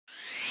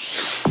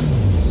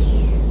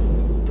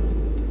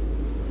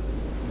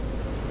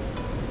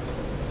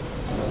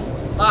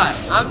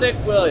I'm Nick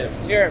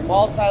Williams here at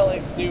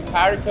Multilink's new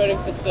powder coating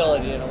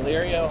facility in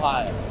Elyria,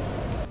 Ohio.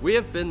 We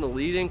have been the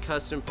leading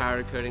custom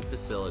powder coating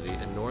facility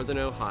in Northern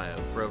Ohio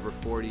for over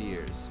 40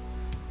 years.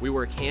 We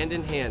work hand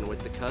in hand with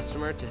the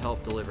customer to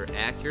help deliver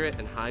accurate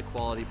and high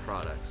quality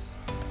products.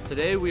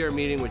 Today we are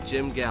meeting with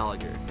Jim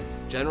Gallagher,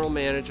 General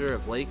Manager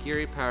of Lake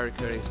Erie Powder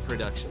Coating's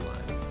production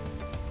line.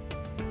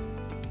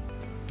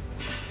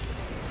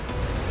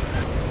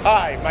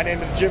 Hi, my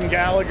name is Jim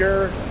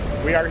Gallagher.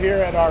 We are here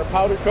at our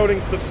powder coating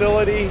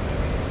facility.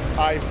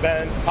 I've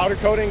been powder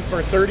coating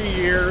for 30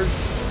 years,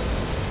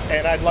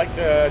 and I'd like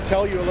to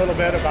tell you a little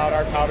bit about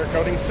our powder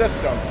coating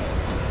system.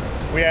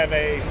 We have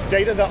a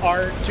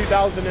state-of-the-art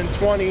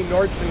 2020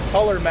 Nordson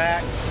Color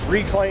Max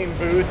reclaim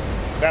booth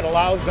that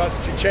allows us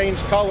to change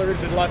colors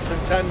in less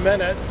than 10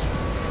 minutes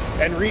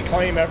and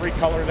reclaim every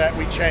color that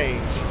we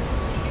change.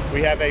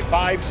 We have a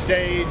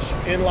 5-stage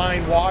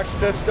inline wash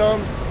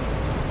system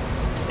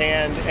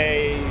and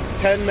a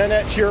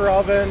 10-minute cure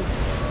oven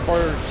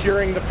for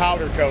curing the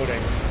powder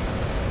coating.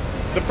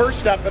 The first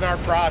step in our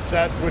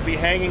process would be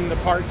hanging the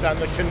parts on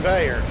the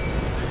conveyor.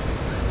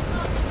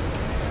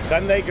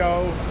 Then they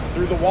go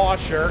through the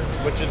washer,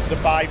 which is the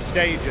 5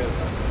 stages.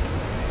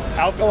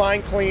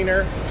 Alkaline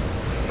cleaner,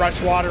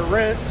 freshwater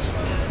rinse,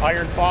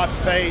 iron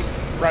phosphate,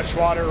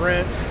 freshwater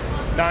rinse,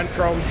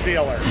 non-chrome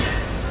sealer.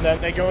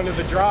 Then they go into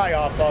the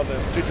dry-off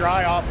oven to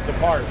dry off the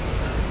parts.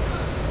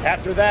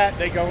 After that,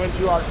 they go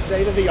into our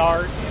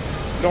state-of-the-art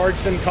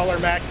Nordson Color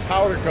Max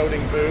powder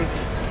coating booth.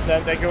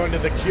 Then they go into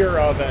the cure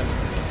oven,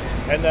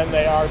 and then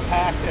they are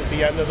packed at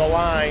the end of the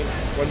line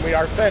when we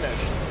are finished.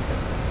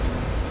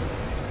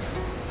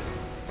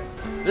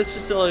 This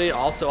facility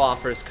also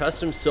offers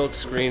custom silk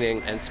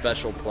screening and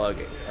special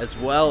plugging, as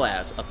well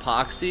as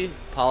epoxy,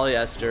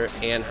 polyester,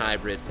 and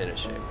hybrid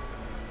finishing.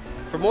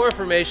 For more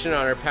information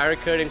on our powder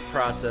coating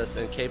process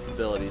and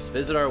capabilities,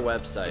 visit our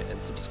website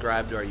and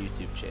subscribe to our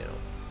YouTube channel.